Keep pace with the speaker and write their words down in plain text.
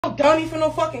Dummy for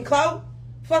no fucking clout.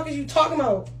 Fuck is you talking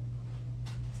about?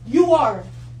 You are.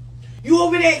 You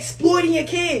over there exploiting your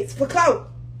kids for clout.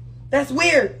 That's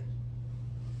weird.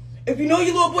 If you know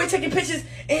your little boy taking pictures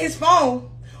in his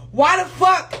phone, why the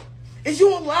fuck is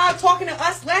you on live talking to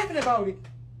us laughing about it?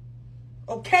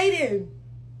 Okay then.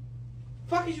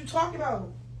 Fuck is you talking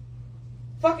about?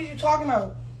 Fuck is you talking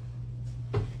about?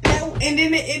 And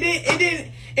then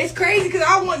it's crazy because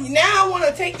I want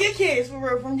to take your kids for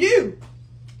real from you.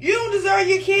 You don't deserve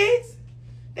your kids.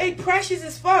 They precious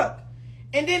as fuck.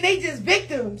 And then they just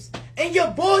victims. And your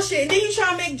bullshit. And then you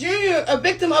try to make Junior a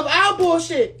victim of our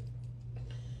bullshit.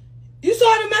 You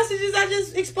saw the messages I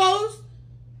just exposed?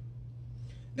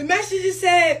 The messages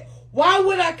said, why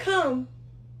would I come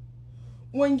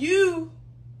when you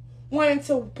wanted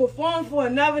to perform for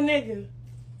another nigga?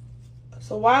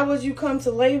 So why would you come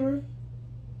to labor?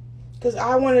 Because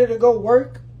I wanted to go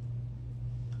work?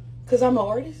 Because I'm an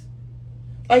artist?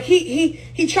 Like,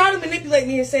 he tried to manipulate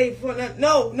me and say,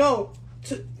 no.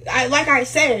 Like I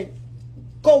said,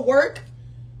 go work.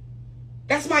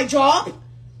 That's my job.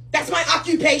 That's my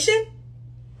occupation.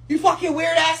 You fucking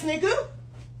weird ass nigga.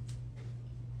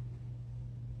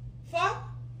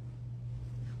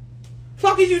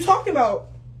 Fuck is you talking about?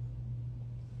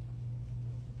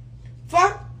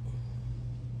 Fuck.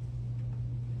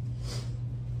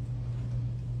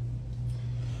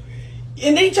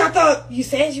 And then y'all thought, you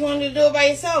said you wanted to do it by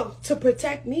yourself to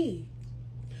protect me.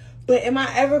 But am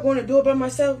I ever going to do it by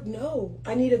myself? No.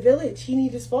 I need a village. He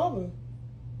needs his father.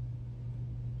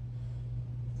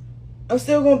 I'm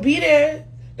still going to be there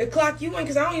to clock you in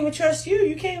because I don't even trust you.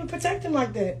 You can't even protect him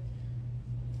like that.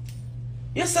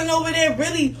 Your son over there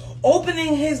really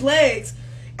opening his legs.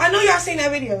 I know y'all seen that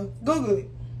video. Google it.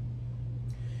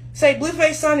 Say,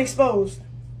 Blueface son exposed.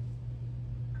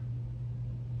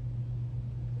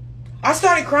 I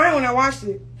started crying when I watched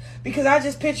it because I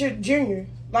just pictured Junior,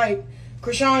 like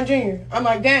Chrisean Jr. I'm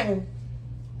like, damn,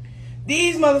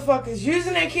 these motherfuckers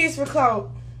using their kids for clout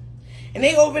and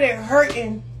they over there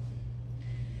hurting,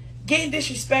 getting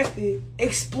disrespected,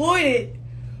 exploited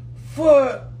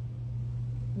for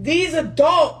these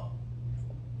adults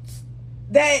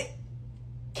that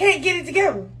can't get it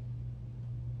together.